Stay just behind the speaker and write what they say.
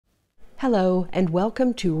Hello and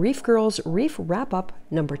welcome to ReefGrrl's Reef Wrap-Up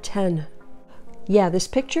number 10. Yeah, this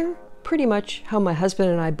picture, pretty much how my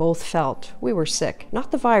husband and I both felt. We were sick,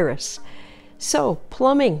 not the virus. So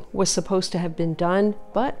plumbing was supposed to have been done,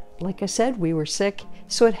 but like I said, we were sick,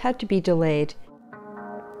 so it had to be delayed.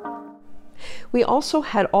 We also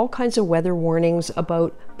had all kinds of weather warnings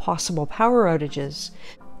about possible power outages.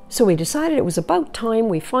 So we decided it was about time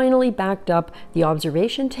we finally backed up the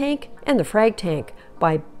observation tank and the frag tank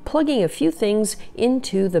by plugging a few things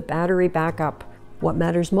into the battery backup. What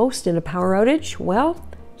matters most in a power outage? Well,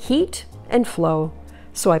 heat and flow.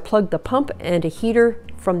 So I plugged the pump and a heater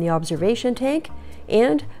from the observation tank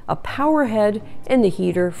and a power head and the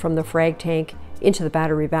heater from the frag tank into the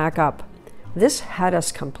battery backup. This had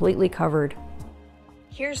us completely covered.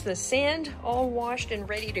 Here's the sand all washed and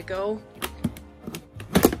ready to go.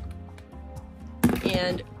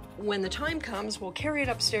 And when the time comes, we'll carry it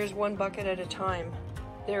upstairs one bucket at a time.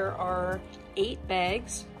 There are 8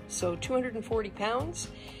 bags, so 240 pounds,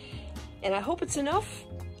 and I hope it's enough,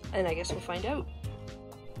 and I guess we'll find out.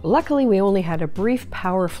 Luckily, we only had a brief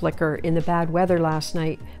power flicker in the bad weather last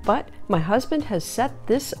night, but my husband has set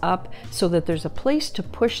this up so that there's a place to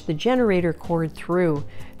push the generator cord through.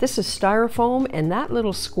 This is styrofoam, and that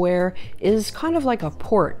little square is kind of like a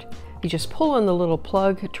port. You just pull on the little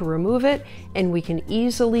plug to remove it, and we can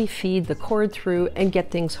easily feed the cord through and get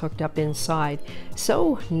things hooked up inside.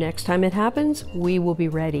 So next time it happens, we will be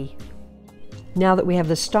ready. Now that we have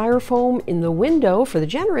the styrofoam in the window for the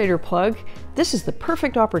generator plug, this is the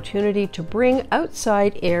perfect opportunity to bring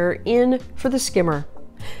outside air in for the skimmer.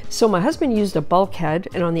 So my husband used a bulkhead,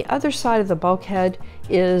 and on the other side of the bulkhead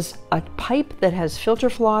is a pipe that has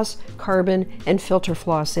filter floss, carbon, and filter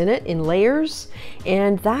floss in it in layers,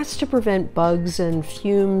 and that's to prevent bugs and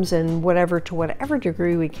fumes and whatever, to whatever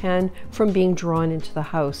degree we can, from being drawn into the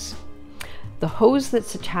house. The hose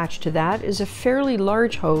that's attached to that is a fairly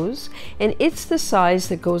large hose, and it's the size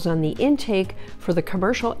that goes on the intake for the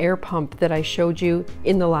commercial air pump that I showed you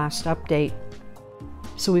in the last update.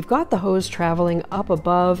 So we've got the hose traveling up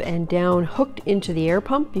above and down, hooked into the air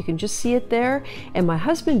pump. You can just see it there. And my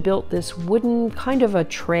husband built this wooden kind of a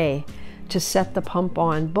tray to set the pump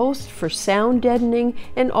on, both for sound deadening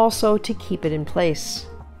and also to keep it in place.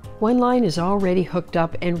 One line is already hooked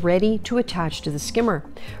up and ready to attach to the skimmer.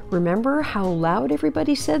 Remember how loud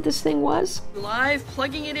everybody said this thing was? Live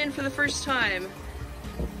plugging it in for the first time.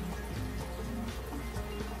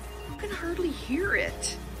 You can hardly hear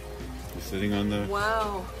it. Sitting on the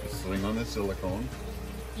sitting on the silicone.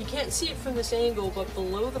 You can't see it from this angle, but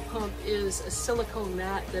below the pump is a silicone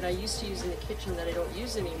mat that I used to use in the kitchen that I don't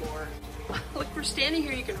use anymore. Look, we're standing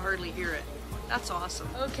here, you can hardly hear it. That's awesome.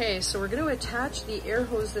 Okay, so we're going to attach the air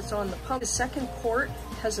hose that's on the pump. The second port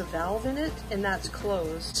has a valve in it, and that's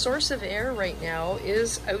closed. Source of air right now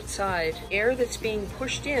is outside. Air that's being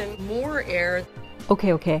pushed in, more air.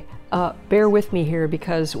 Okay. Bear with me here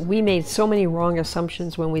because we made so many wrong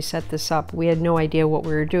assumptions when we set this up. We had no idea what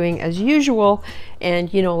we were doing as usual,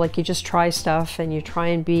 and you know, like you just try stuff and you try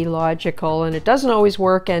and be logical and it doesn't always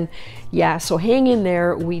work, and yeah, so hang in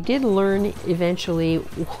there. We did learn eventually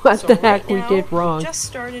what the heck we did wrong. We just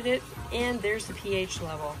started it, and there's the pH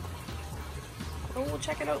level. Oh, we'll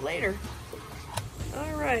check it out later.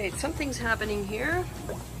 All right, something's happening here.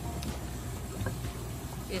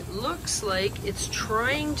 It looks like it's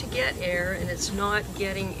trying to get air and it's not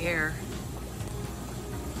getting air.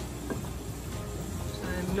 So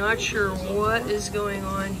I'm not sure what is going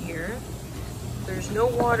on here. There's no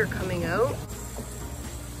water coming out.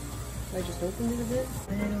 I just opened it a bit.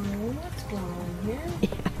 I don't know what's going on here.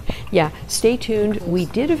 Yeah, stay tuned. We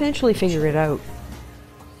did eventually figure it out.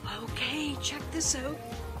 Okay, check this out.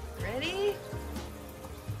 Ready?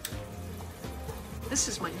 This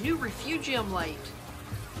is my new ReefGrrl light.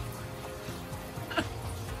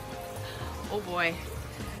 Oh boy.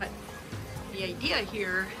 But the idea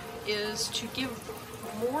here is to give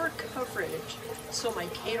more coverage so my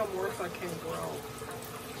chaetomorpha can grow.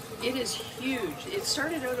 It is huge. It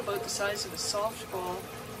started out about the size of a softball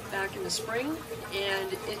back in the spring,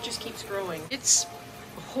 and it just keeps growing. It's,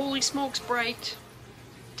 holy smokes, bright.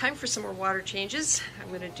 Time for some more water changes. I'm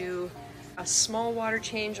going to do a small water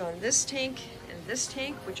change on this tank and this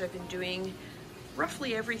tank, which I've been doing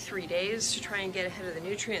roughly every 3 days to try and get ahead of the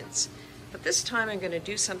nutrients. But this time I'm going to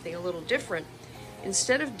do something a little different.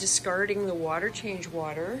 Instead of discarding the water change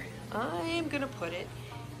water, I'm going to put it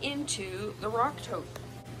into the rock tote.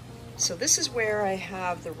 So this is where I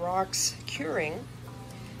have the rocks curing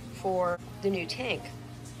for the new tank.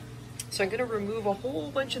 So I'm going to remove a whole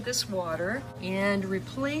bunch of this water and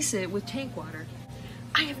replace it with tank water.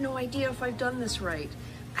 I have no idea if I've done this right.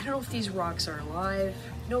 I don't know if these rocks are alive.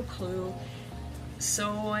 no clue. So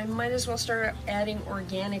I might as well start adding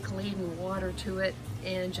organic laden water to it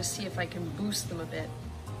and just see if I can boost them a bit.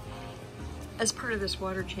 As part of this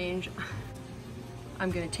water change,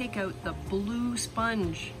 I'm gonna take out the blue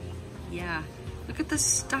sponge. Yeah, look at the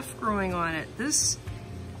stuff growing on it. This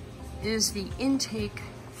is the intake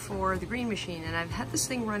for the green machine, and I've had this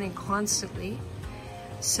thing running constantly.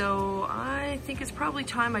 So I think it's probably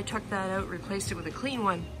time I took that out, replaced it with a clean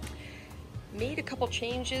one. Made a couple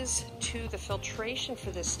changes to the filtration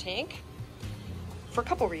for this tank for a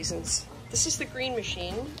couple reasons. This is the green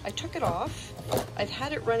machine. I took it off. I've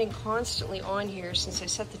had it running constantly on here since I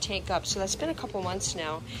set the tank up, so that's been a couple months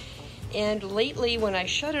now. And lately when I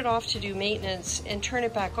shut it off to do maintenance and turn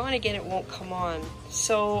it back on again, it won't come on.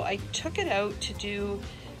 So I took it out to do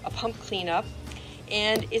a pump cleanup,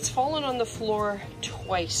 and it's fallen on the floor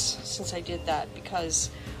twice since I did that because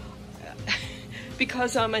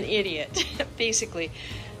I'm an idiot, basically.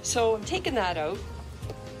 So I'm taking that out.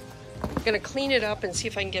 I'm gonna clean it up and see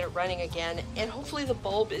if I can get it running again, and hopefully the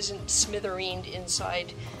bulb isn't smithereened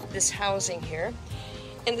inside this housing here.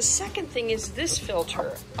 And the second thing is this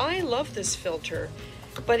filter. I love this filter,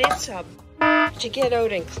 but it's to get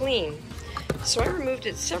out and clean. So I removed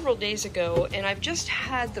it several days ago, and I've just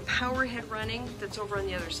had the power head running that's over on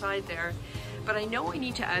the other side there, but I know I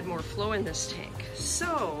need to add more flow in this tank.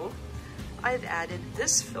 So I've added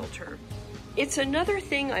this filter. It's another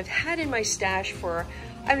thing I've had in my stash for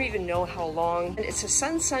I don't even know how long. And it's a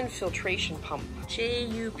Sun filtration pump,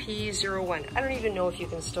 JUP01. I don't even know if you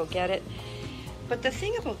can still get it. But the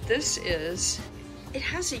thing about this is it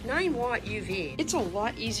has a 9-watt UV. It's a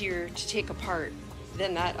lot easier to take apart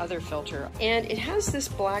than that other filter. And it has this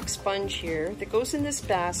black sponge here that goes in this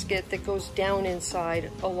basket that goes down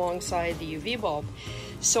inside alongside the UV bulb.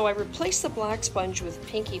 So I replaced the black sponge with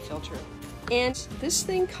pinky filter. And this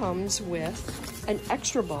thing comes with an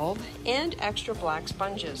extra bulb and extra black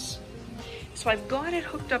sponges. So I've got it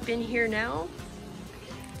hooked up in here now.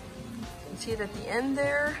 You can see it at the end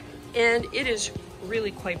there, and it is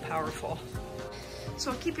really quite powerful.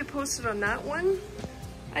 So I'll keep you posted on that one.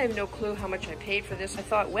 I have no clue how much I paid for this. I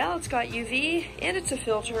thought, well, it's got UV and it's a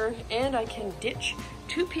filter, and I can ditch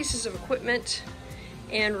 2 pieces of equipment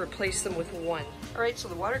and replace them with 1. All right, so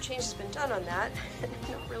the water change has been done on that.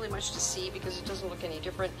 Not really much to see because it doesn't look any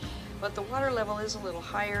different, but the water level is a little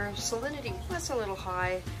higher. Salinity was a little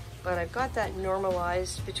high, but I've got that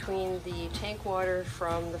normalized between the tank water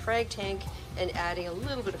from the frag tank and adding a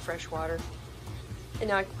little bit of fresh water. And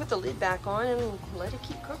now I can put the lid back on and let it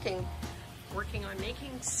keep cooking. Working on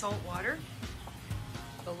making salt water.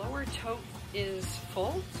 The lower tote is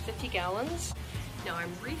full, 50 gallons. Now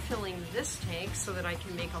I'm refilling this tank so that I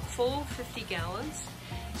can make a full 50 gallons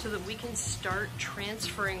so that we can start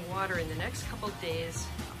transferring water in the next couple of days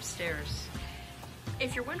upstairs.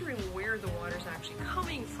 If you're wondering where the water is actually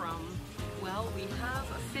coming from, well, we have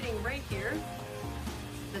a fitting right here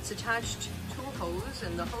that's attached to a hose,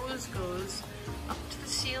 and the hose goes up to the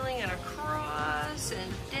ceiling and across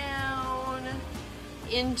and down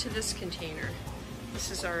into this container. This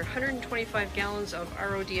is our 125 gallons of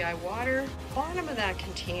RODI water. Bottom of that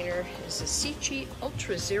container is a Seachy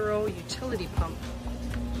Ultra Zero utility pump,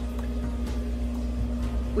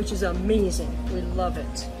 which is amazing. We love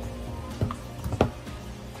it.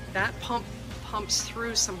 That pump pumps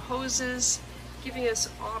through some hoses, giving us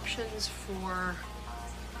options for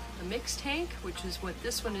the mixed tank, which is what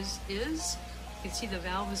this one is. You can see the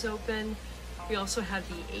valve is open. We also have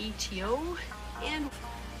the ATO and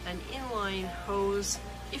an inline hose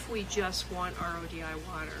if we just want RODI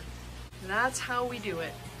water. That's how we do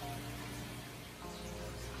it.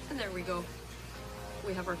 And there we go.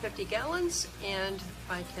 We have our 50 gallons, and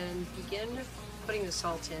I can begin putting the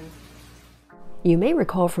salt in. You may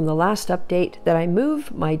recall from the last update that I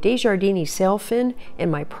moved my Desjardins sailfin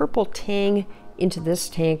and my purple tang into this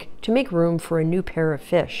tank to make room for a new pair of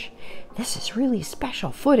fish. This is really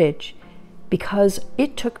special footage because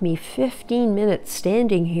it took me 15 minutes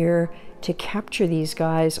standing here to capture these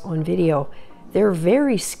guys on video. They're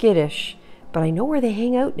very skittish, but I know where they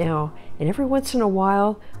hang out now, and every once in a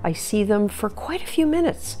while I see them for quite a few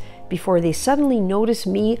minutes before they suddenly notice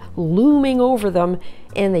me looming over them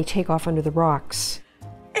and they take off under the rocks.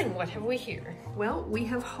 And what have we here? Well, we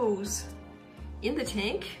have hose in the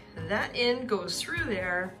tank. That end goes through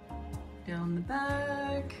there, down the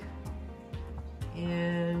back,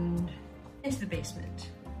 and into the basement.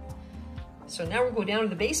 So now we'll go down to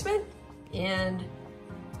the basement, and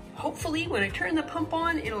hopefully when I turn the pump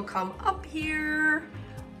on, it'll come up here,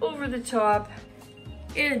 over the top,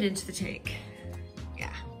 and into the tank.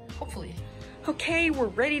 Yeah, hopefully. Okay, we're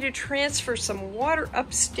ready to transfer some water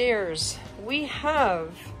upstairs. we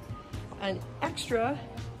have an extra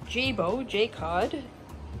J-cod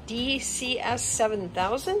DCS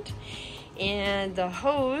 7000, and the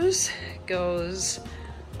hose goes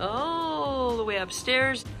all the way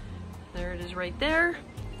upstairs. There it is right there.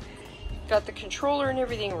 Got the controller and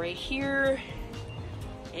everything right here,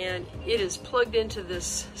 and it is plugged into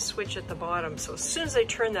this switch at the bottom. So as soon as I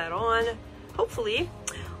turn that on, hopefully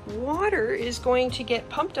water is going to get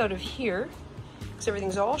pumped out of here because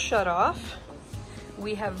everything's all shut off.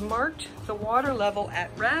 We have marked the water level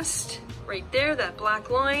at rest right there, that black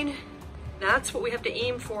line. That's what we have to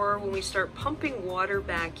aim for when we start pumping water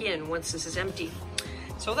back in once this is empty.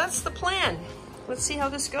 So that's the plan. Let's see how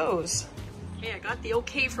this goes. Okay, I got the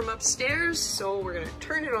okay from upstairs, so we're gonna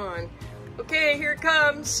turn it on. Okay, here it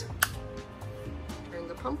comes. Turn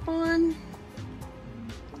the pump on.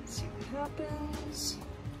 Let's see what happens.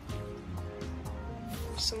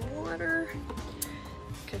 Some water.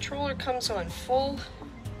 Controller comes on full.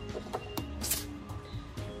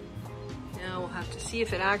 Now we'll have to see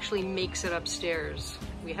if it actually makes it upstairs.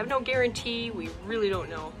 We have no guarantee. We really don't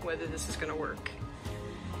know whether this is going to work.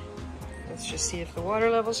 Let's just see if the water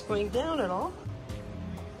level's going down at all.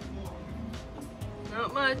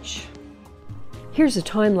 Not much. Here's a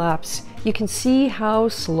time lapse. You can see how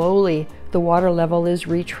slowly the water level is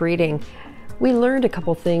retreating. We learned a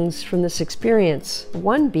couple things from this experience.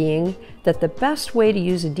 One being that the best way to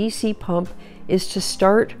use a DC pump is to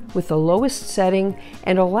start with the lowest setting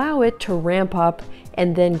and allow it to ramp up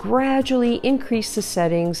and then gradually increase the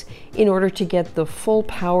settings in order to get the full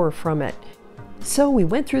power from it. So we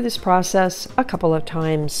went through this process a couple of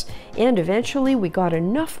times, and eventually we got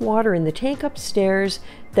enough water in the tank upstairs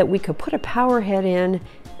that we could put a power head in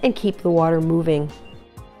and keep the water moving.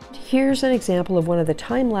 Here's an example of one of the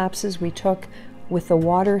time lapses we took with the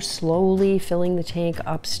water slowly filling the tank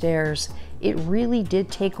upstairs. It really did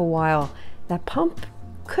take a while. That pump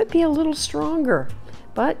could be a little stronger,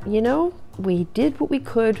 but you know, we did what we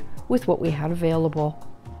could with what we had available.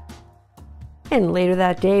 And later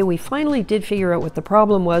that day, we finally did figure out what the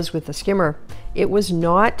problem was with the skimmer. It was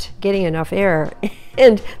not getting enough air.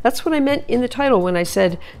 And that's what I meant in the title when I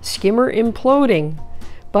said skimmer imploding.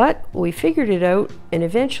 But we figured it out, and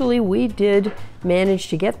eventually we did manage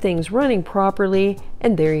to get things running properly,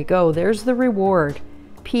 and there you go, there's the reward.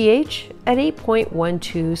 pH at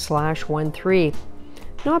 8.12/13.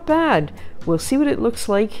 Not bad. We'll see what it looks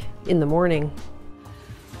like in the morning.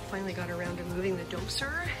 Finally got around to moving the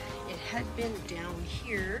doser. It had been down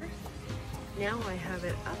here. Now I have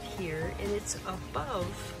it up here, and it's above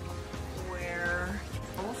where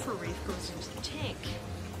all for Reef goes into the tank.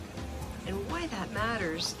 And why that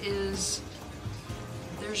matters is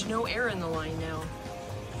there's no air in the line now.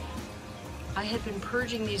 I had been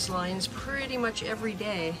purging these lines pretty much every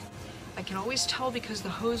day. I can always tell because the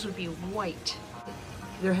hose would be white.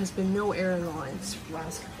 There has been no air in the lines for the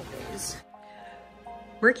last couple days.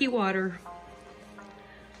 Murky water.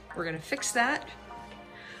 We're gonna fix that.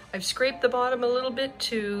 I've scraped the bottom a little bit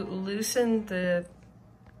to loosen the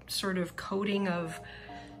sort of coating of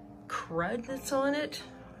crud that's on it.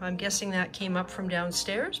 I'm guessing that came up from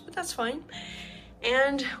downstairs, but that's fine.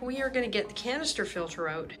 And we are gonna get the canister filter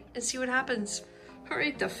out and see what happens. All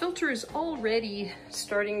right, the filter is already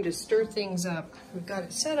starting to stir things up. We've got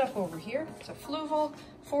it set up over here. It's a Fluval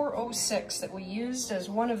 406 that we used as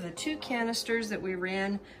one of the 2 canisters that we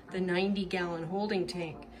ran the 90-gallon holding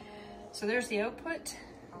tank. So there's the output.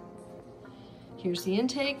 Here's the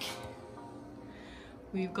intake.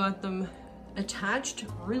 We've got them attached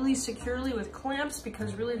really securely with clamps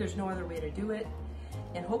because really there's no other way to do it.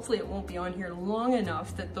 And hopefully it won't be on here long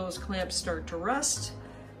enough that those clamps start to rust.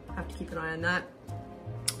 Have to keep an eye on that.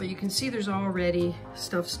 But you can see there's already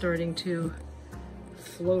stuff starting to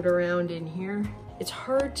float around in here. It's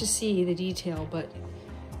hard to see the detail, but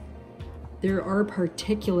there are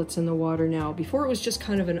particulates in the water now. Before it was just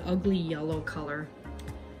kind of an ugly yellow color.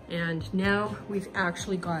 And now we've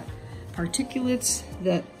actually got particulates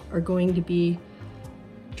that are going to be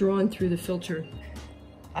drawn through the filter.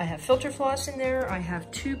 I have filter floss in there. I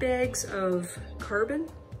have 2 bags of carbon,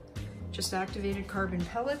 just activated carbon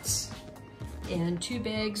pellets, and 2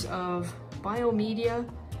 bags of biomedia.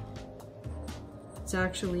 It's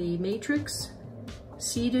actually matrix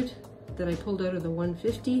seeded that I pulled out of the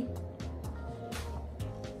 150.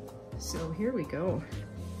 So here we go.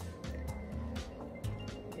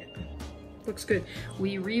 Yeah, looks good.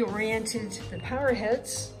 We reoriented the power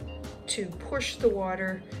heads to push the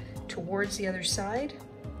water towards the other side.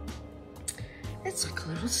 It's like a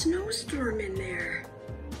little snowstorm in there.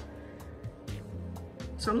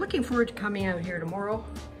 So I'm looking forward to coming out here tomorrow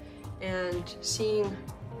and seeing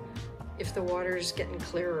if the water's getting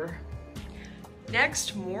clearer.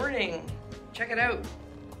 Next morning, check it out.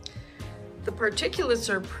 The particulates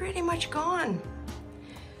are pretty much gone.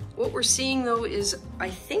 What we're seeing though is, I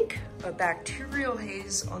think, a bacterial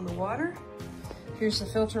haze on the water. Here's the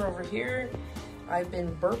filter over here. I've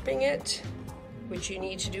been burping it, which you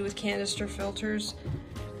need to do with canister filters.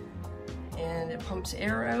 And it pumps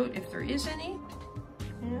air out if there is any.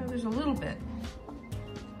 Yeah, there's a little bit.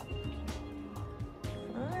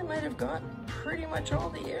 I might have got pretty much all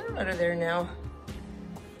the air out of there now,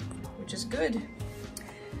 which is good.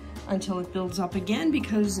 Until it builds up again,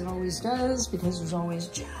 because it always does, because there's always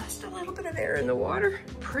just a little bit of air in the water.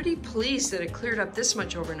 Pretty pleased that it cleared up this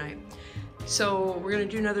much overnight. So we're gonna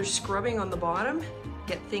do another scrubbing on the bottom,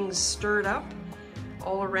 get things stirred up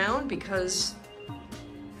all around, because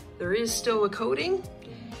there is still a coating,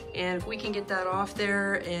 and if we can get that off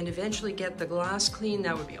there and eventually get the glass clean,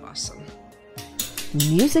 that would be awesome.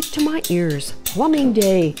 Music to my ears. Plumbing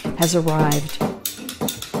day has arrived.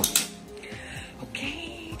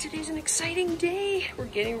 Exciting day. We're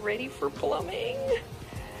getting ready for plumbing.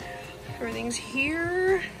 Everything's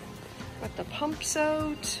here. Got the pumps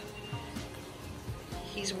out.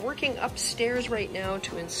 He's working upstairs right now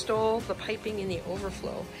to install the piping in the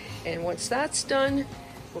overflow. And once that's done,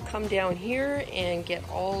 we'll come down here and get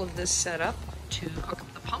all of this set up to hook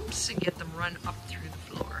up the pumps and get them run up through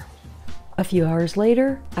the floor. A few hours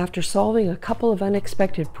later, after solving a couple of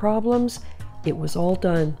unexpected problems, it was all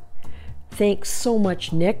done. Thanks so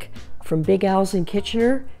much, Nick, from Big Al's in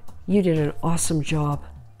Kitchener. You did an awesome job.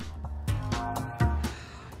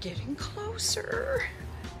 Getting closer.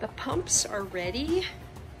 The pumps are ready.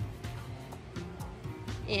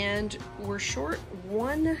 And we're short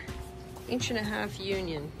 1.5 inch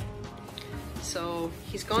union. So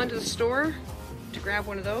he's gone to the store to grab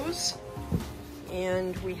one of those.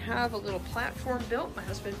 And we have a little platform built. My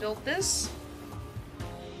husband built this.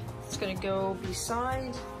 It's gonna go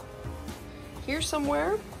beside here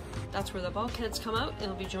somewhere. That's where the bulkheads come out.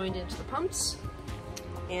 It'll be joined into the pumps.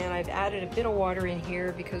 And I've added a bit of water in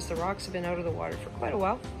here because the rocks have been out of the water for quite a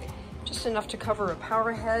while. Just enough to cover a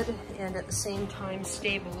power head and at the same time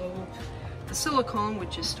stay below the silicone,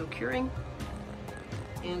 which is still curing.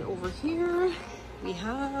 And over here we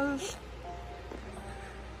have,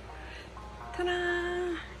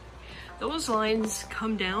 ta-da! Those lines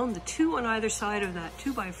come down. The two on either side of that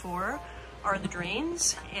 2x4 are the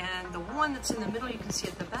drains, and the one that's in the middle you can see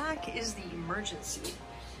at the back is the emergency.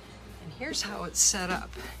 And here's how it's set up.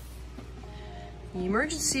 The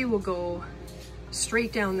emergency will go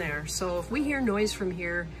straight down there. So if we hear noise from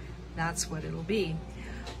here, that's what it'll be.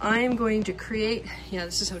 I'm going to create, yeah,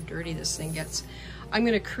 this is how dirty this thing gets. I'm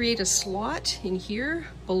going to create a slot in here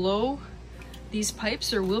below these pipes.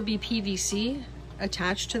 There will be PVC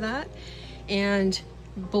attached to that. And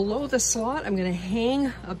below the slot, I'm going to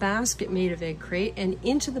hang a basket made of egg crate, and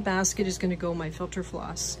into the basket is going to go my filter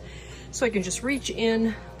floss. So I can just reach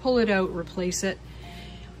in, pull it out, replace it.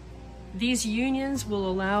 These unions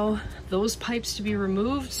will allow those pipes to be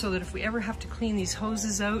removed so that if we ever have to clean these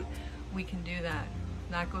hoses out, we can do that.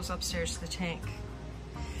 That goes upstairs to the tank.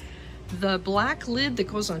 The black lid that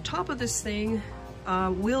goes on top of this thing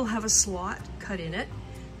will have a slot cut in it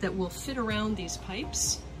that will fit around these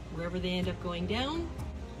pipes wherever they end up going down.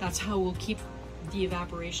 That's how we'll keep the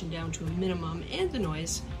evaporation down to a minimum and the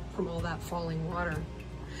noise from all that falling water.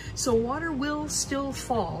 So water will still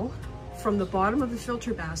fall from the bottom of the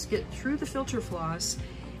filter basket through the filter floss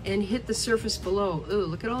and hit the surface below. Ooh,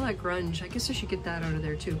 look at all that grunge. I guess I should get that out of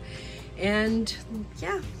there too. And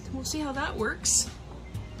yeah, we'll see how that works.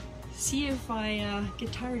 See if I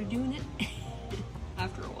get tired of doing it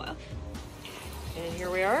after a while. And here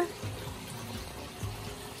we are.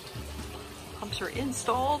 Pumps are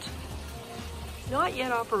installed. Not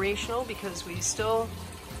yet operational because we still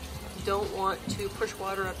don't want to push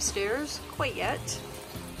water upstairs quite yet,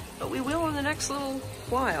 but we will in the next little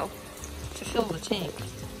while to fill the tank.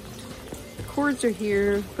 The cords are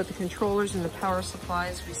here, but the controllers and the power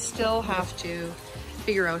supplies, we still have to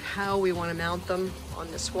figure out how we want to mount them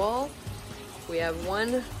on this wall. We have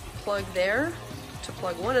one plug there to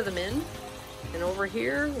plug one of them in, and over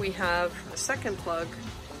here we have a second plug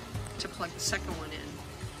to plug the second one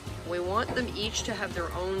in. We want them each to have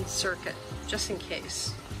their own circuit, just in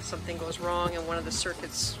case something goes wrong and one of the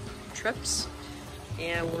circuits trips.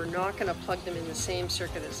 And we're not going to plug them in the same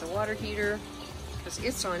circuit as the water heater because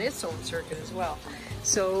it's on its own circuit as well.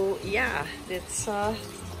 So yeah, it's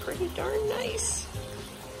pretty darn nice.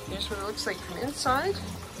 Here's what it looks like from inside.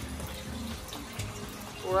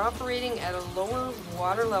 We're operating at a lower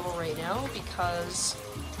water level right now because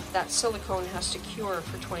that silicone has to cure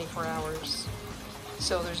for 24 hours.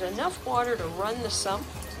 So there's enough water to run the sump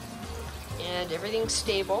and everything's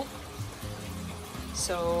stable.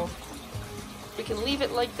 So we can leave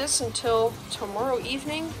it like this until tomorrow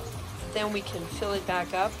evening, then we can fill it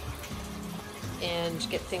back up and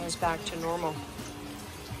get things back to normal.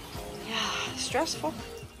 Yeah, stressful.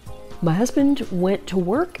 My husband went to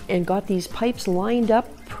work and got these pipes lined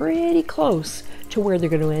up pretty close to where they're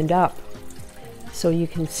going to end up. So you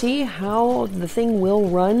can see how the thing will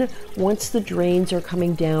run once the drains are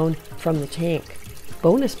coming down from the tank.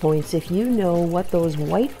 Bonus points if you know what those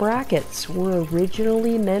white brackets were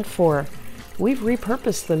originally meant for. We've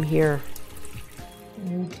repurposed them here.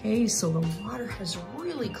 Okay, so the water has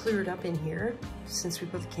really cleared up in here since we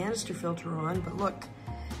put the canister filter on, but look,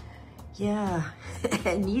 yeah,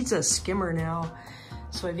 it needs a skimmer now.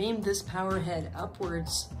 So I've aimed this power head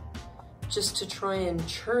upwards just to try and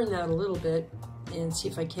churn that a little bit and see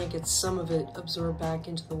if I can't get some of it absorbed back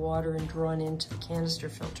into the water and drawn into the canister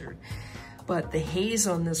filter. But the haze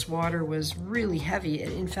on this water was really heavy.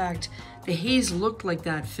 In fact, the haze looked like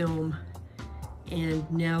that film, and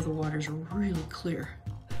now the water's really clear.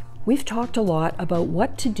 We've talked a lot about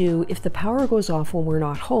what to do if the power goes off when we're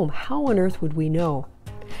not home. How on earth would we know?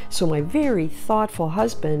 So my very thoughtful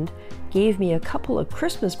husband gave me a couple of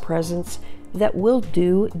Christmas presents that will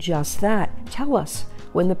do just that. Tell us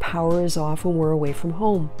when the power is off when we're away from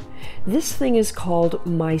home. This thing is called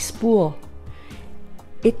My Spool.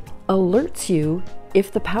 It alerts you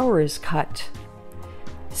if the power is cut.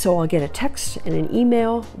 So I'll get a text and an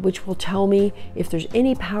email which will tell me if there's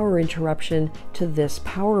any power interruption to this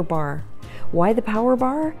power bar. Why the power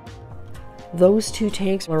bar? Those two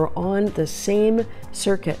tanks are on the same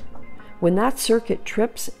circuit. When that circuit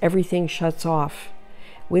trips, everything shuts off.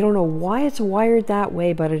 We don't know why it's wired that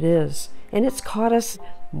way, but it is. And it's caught us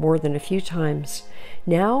more than a few times.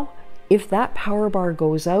 Now, if that power bar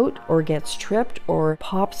goes out or gets tripped or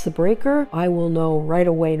pops the breaker, I will know right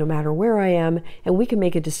away no matter where I am, and we can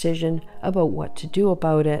make a decision about what to do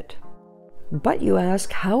about it. But you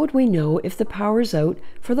ask, how would we know if the power's out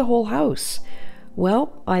for the whole house?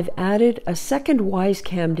 Well, I've added a second Wise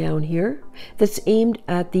Cam down here that's aimed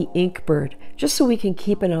at the Inkbird, just so we can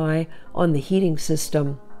keep an eye on the heating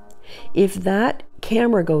system. If that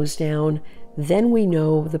camera goes down, then we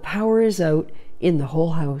know the power is out in the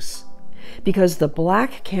whole house. Because the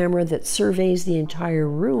black camera that surveys the entire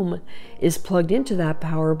room is plugged into that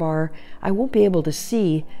power bar, I won't be able to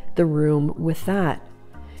see the room with that.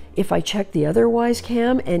 If I check the other Wise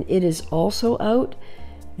Cam and it is also out,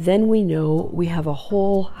 then we know we have a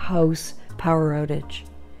whole house power outage.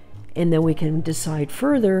 And then we can decide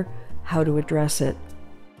further how to address it.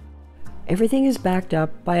 Everything is backed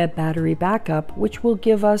up by a battery backup, which will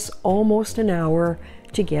give us almost an hour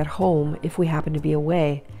to get home if we happen to be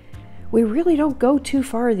away. We really don't go too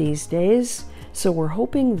far these days, so we're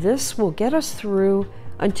hoping this will get us through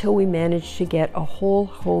until we manage to get a whole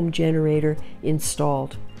home generator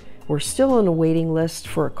installed. We're still on a waiting list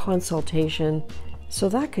for a consultation, so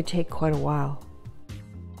that could take quite a while.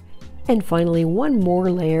 And finally, one more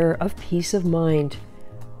layer of peace of mind.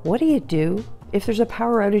 What do you do if there's a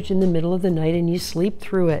power outage in the middle of the night and you sleep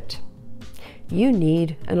through it? You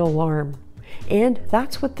need an alarm, and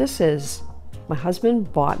that's what this is. My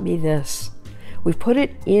husband bought me this. We've put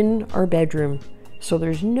it in our bedroom, so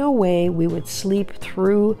there's no way we would sleep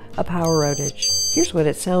through a power outage. Here's what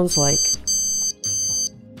it sounds like.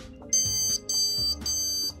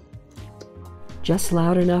 Just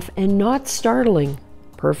loud enough and not startling.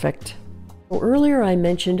 Perfect. Well, earlier I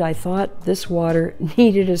mentioned I thought this water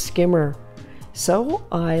needed a skimmer. So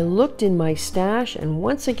I looked in my stash and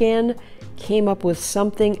once again came up with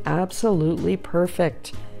something absolutely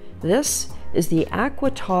perfect. This is the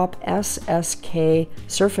AquaTop SSK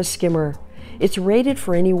surface skimmer. It's rated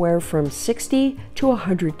for anywhere from 60 to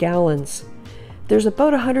 100 gallons. There's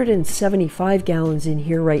about 175 gallons in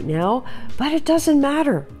here right now, but it doesn't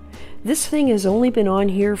matter. This thing has only been on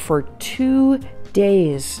here for 2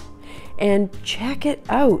 days. And check it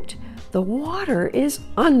out. The water is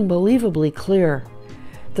unbelievably clear.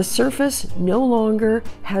 The surface no longer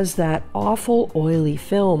has that awful oily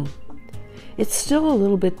film. It's still a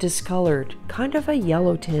little bit discolored, kind of a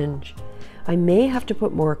yellow tinge. I may have to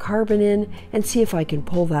put more carbon in and see if I can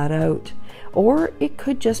pull that out. Or it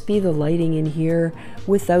could just be the lighting in here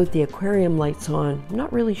without the aquarium lights on. I'm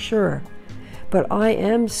not really sure. But I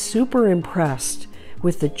am super impressed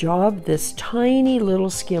with the job this tiny little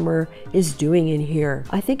skimmer is doing in here.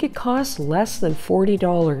 I think it costs less than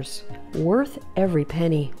 $40, worth every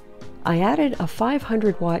penny. I added a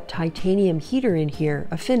 500 watt titanium heater in here,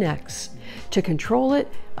 a Finex. To control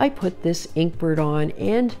it, I put this Inkbird on,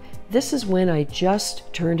 and this is when I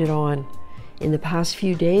just turned it on. In the past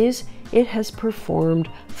few days, it has performed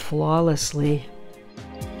flawlessly.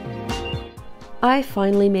 I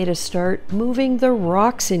finally made a start moving the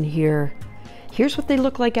rocks in here. Here's what they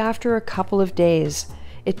look like after a couple of days.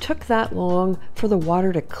 It took that long for the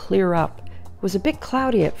water to clear up. It was a bit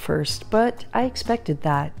cloudy at first, but I expected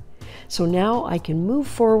that. So now I can move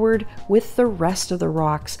forward with the rest of the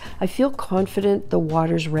rocks. I feel confident the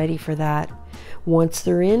water's ready for that. Once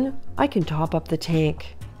they're in, I can top up the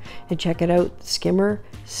tank. And check it out, the skimmer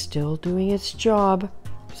still doing its job.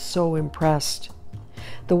 So impressed.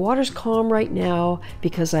 The water's calm right now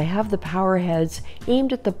because I have the power heads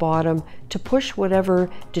aimed at the bottom to push whatever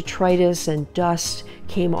detritus and dust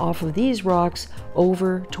came off of these rocks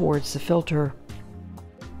over towards the filter.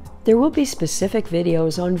 There will be specific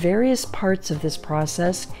videos on various parts of this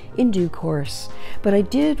process in due course, but I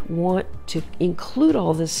did want to include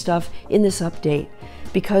all this stuff in this update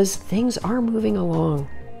because things are moving along.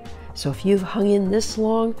 So if you've hung in this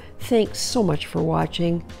long, thanks so much for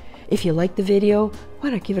watching. If you liked the video,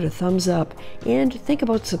 why not give it a thumbs up and think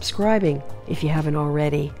about subscribing if you haven't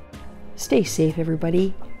already. Stay safe,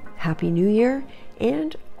 everybody. Happy New Year,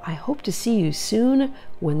 and I hope to see you soon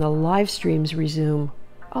when the live streams resume.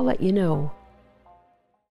 I'll let you know.